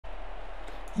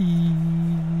Yeah.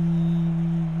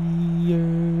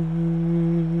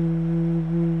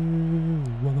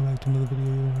 Welcome back to another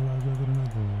video. You're gonna rise up with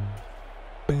another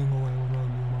bang away with my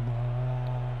girl, my boy.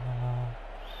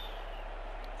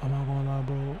 I'm not gonna lie,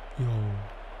 bro. Yo,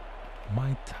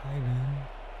 my tight end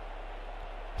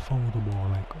fumbled the ball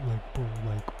like bro,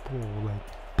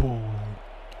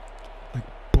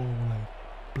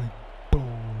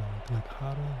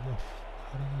 how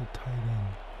does a tight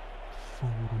end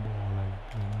fumble the ball like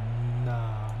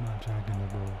nah, I'm not jacking it,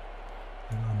 bro.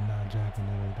 Like, I'm not jacking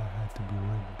it. Like, that had to be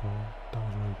rigged, bro. That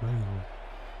was rigged, crazy.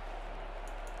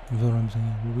 You feel what I'm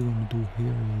saying? What we're gonna do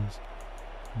here is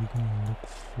we're gonna look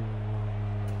for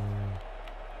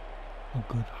a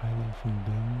good highlight from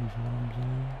them. You feel what I'm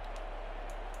saying?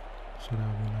 So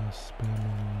that we're not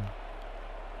spamming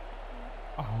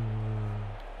our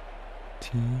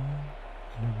team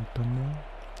and every thumbnail.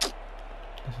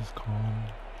 This is calm.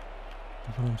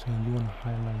 You feel what I'm saying? You wanna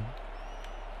highlight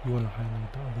the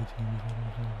other team, you feel what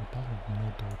I'm saying? But that is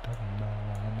mid though, that is mad.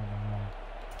 I'm not gonna lie.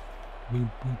 We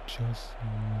just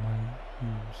might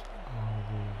use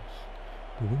ours.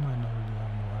 But we might not really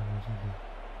have no highlights either.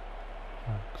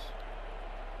 Facts.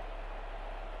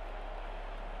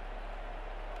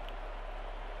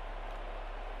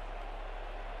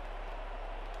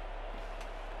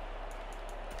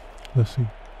 Let's see.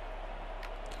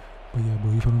 But yeah,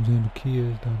 bro, you feel what I'm saying? The key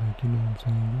is that, like, you know what I'm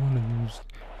saying?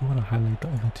 You wanna highlight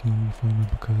the other team, you feel me?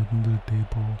 Because at the end of the day,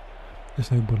 bro, it's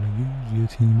like, bro, like, you use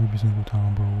your team every single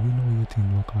time, bro. We know what your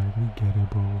team look like. We get it,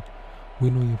 bro.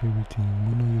 We know your favorite team.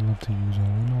 We know you love to use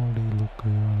them. We know they look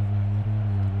good,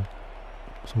 yada.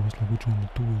 So it's like what you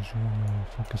wanna do is you wanna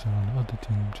focus on the other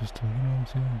team just to, you know what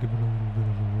I'm saying? Give it a little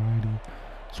bit of variety.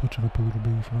 Switch it up a little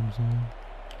bit, you feel what I'm saying?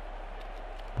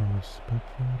 But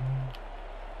respectful, though.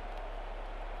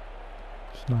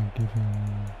 It's not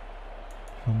giving,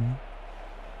 for me.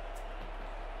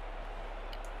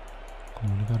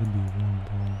 Come on, it gotta be one,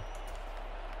 bro.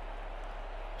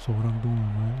 So what I'm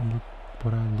doing, right?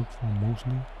 What I look for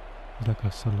mostly is like a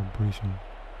celebration.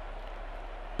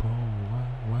 Bro,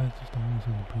 why is this the only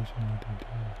celebration that they do?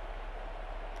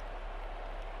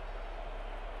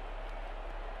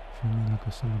 For me, like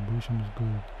a celebration is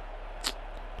good.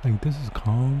 Like this is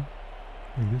calm.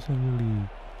 Like this ain't really.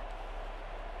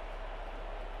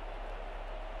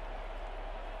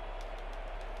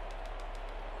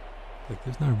 Like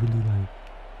it's not really like.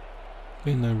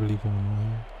 It's not really going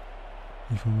on.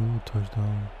 You feel me? A little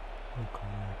touchdown.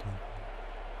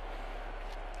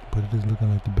 But it is looking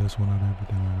like the best one out of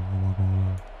everything right now. I'm not gonna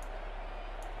lie.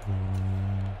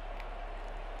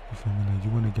 You feel me? Like you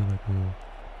wanna get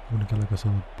like a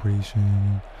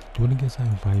celebration. You wanna get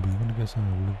something vibey. You wanna get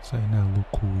something that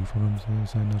look cool. You feel what I'm saying?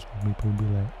 Something that's gonna make people be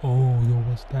like, oh, yo,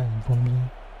 what's that? You feel what I'm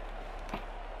saying?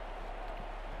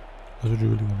 That's what you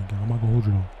really wanna get. I'm not gonna hold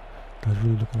you though. That's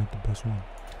really looking like the best one.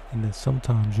 And then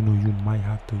sometimes, you know, you might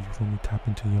have to, you feel me, tap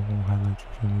into your own highlights, you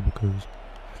feel me, because,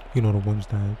 you know, the ones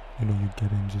that, you know, you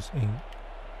get in just ain't,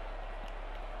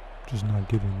 just not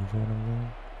giving, you feel what I'm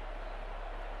saying?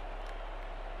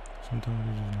 Sometimes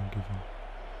it's just not giving.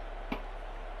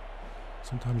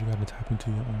 Sometimes you gotta tap into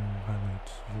your own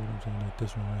highlights, you know what I'm saying? Like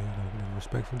this one right here, like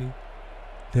respectfully,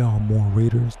 there are more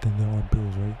Raiders than there are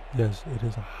Bills, right? Yes, it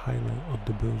is a highlight of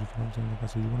the Bills, you feel what I'm saying? Like I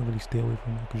said, you wanna really stay away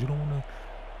from that, because you don't wanna,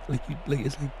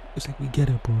 it's like we get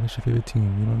it, bro. That's your favorite team.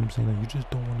 You know what I'm saying? Like you just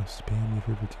don't want to spam your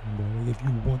favorite team, bro. Like if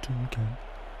you want to, you can.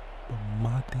 But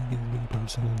my thing is me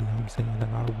personally, I'm saying that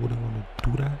I wouldn't want to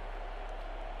do that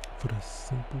for the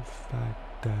simple fact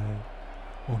that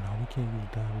now we can't use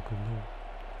that because look,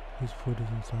 his foot is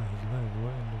inside his leg.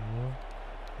 What in the world?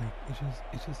 Like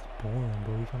it's just boring,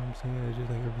 bro. You know what I'm saying? It's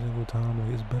just like every single time.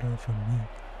 Like it's better for me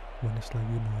when it's like,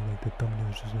 you know, like the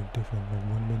thumbnails just look different. Like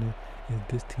 1 minute is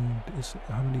this team, it's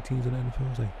how many teams in the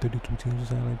NFL? It's like 32 teams or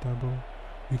something like that, bro.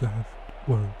 You can have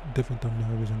different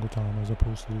thumbnail every single time as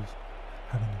opposed to just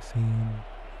having the same,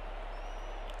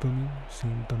 feel me?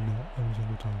 Same thumbnail every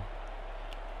single time.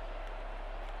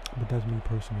 But that's me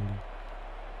personally.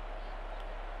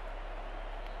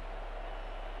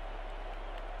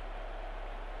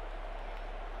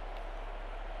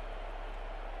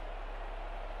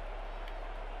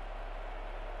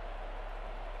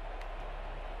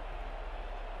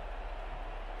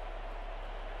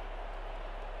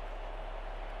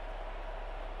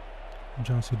 I'm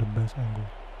trying to see the best angle.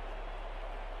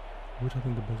 Which I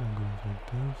think the best angle is like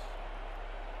this.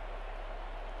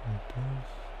 Like this.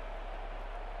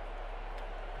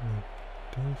 Like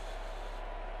this.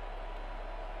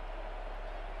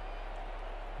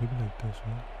 Maybe like this,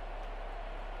 right?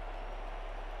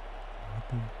 I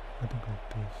think like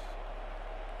this.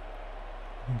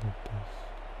 I think like this.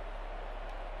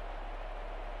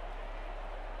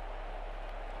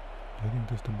 I think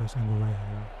this the best angle right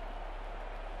here.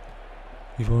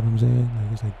 You feel what I'm saying?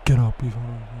 Like it's like get up. You feel what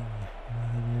I'm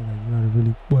saying? Like you gotta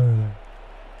really work. Like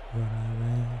you know what I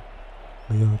mean?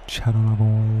 But yo, chat on not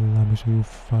gonna lie. Make sure you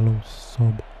follow,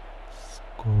 subscribe.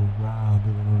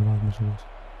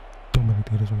 Don't make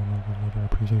it this one. I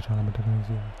appreciate y'all. I'm gonna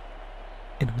see you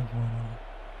in another one.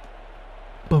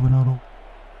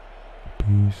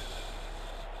 Peace.